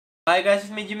Hi guys,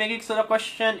 it's me Geek. So the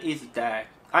question is that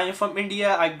I am from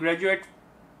India. I graduate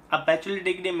a bachelor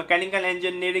degree in mechanical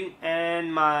engineering,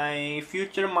 and my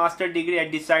future master degree I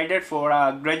decided for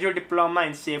a graduate diploma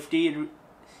in safety.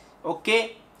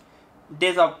 Okay,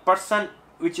 there's a person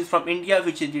which is from India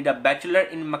which did a bachelor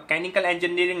in mechanical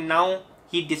engineering. Now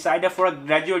he decided for a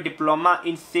graduate diploma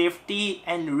in safety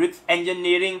and risk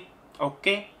engineering.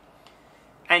 Okay,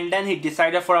 and then he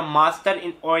decided for a master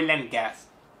in oil and gas.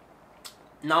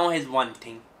 Now here's one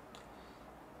thing.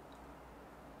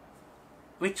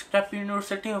 Which crap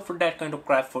university offer that kind of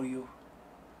crap for you?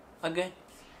 Again,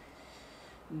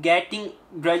 getting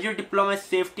graduate diploma in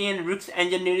safety and risk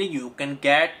engineering you can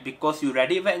get because you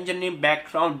already have an engineering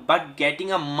background, but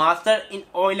getting a master in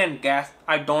oil and gas,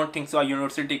 I don't think so a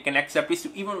university can accept you. It's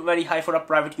even very high for a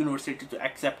private university to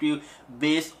accept you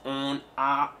based on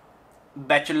a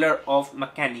bachelor of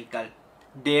mechanical.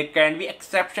 There can be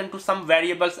exception to some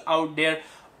variables out there,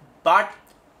 but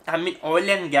I mean oil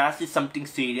and gas is something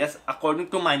serious.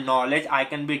 According to my knowledge, I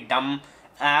can be dumb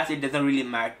as it doesn't really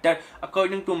matter.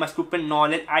 According to my stupid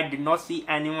knowledge, I did not see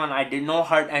anyone, I did not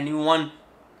heard anyone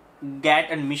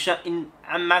get admission in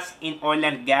MS in oil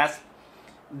and gas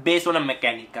based on a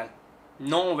mechanical.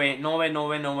 No way, no way, no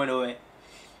way, no way, no way.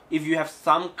 If you have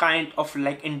some kind of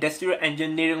like industrial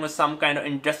engineering or some kind of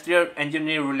industrial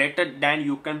engineering related, then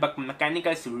you can, but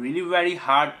mechanical is really very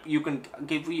hard. You can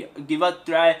give a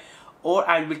try, or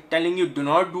I'll be telling you, do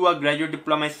not do a graduate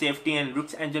diploma in safety and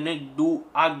risk engineering, do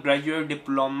a graduate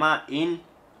diploma in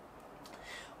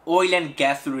oil and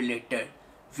gas related,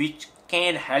 which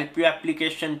can help your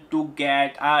application to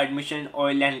get admission in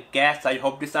oil and gas. I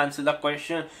hope this answers the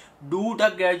question. Do the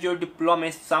graduate diploma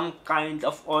in some kind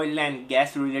of oil and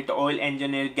gas related, oil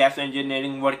engineer, gas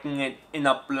engineering, working in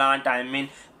a plant, I mean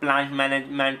plant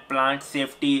management, plant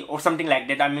safety or something like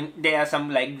that. I mean there are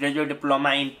some like graduate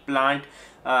diploma in plant,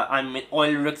 I mean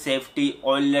oil rig safety,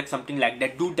 oil rig, something like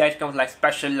that. Do that kind of like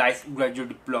specialized graduate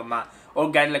diploma,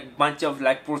 or get like bunch of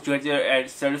like postgraduate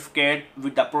certificate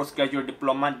with the postgraduate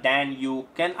diploma. Then you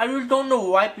can. I really don't know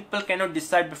why people cannot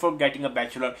decide before getting a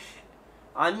bachelor.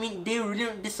 I mean they really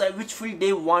don't decide which field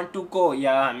they want to go.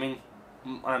 Yeah, I mean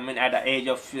at the age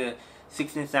of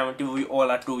 16, 17, we all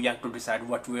are too young to decide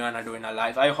what we wanna do in our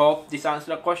life. I hope this answers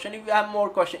the question. If you have more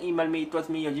questions, email me. It was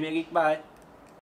me, your Geek. Bye.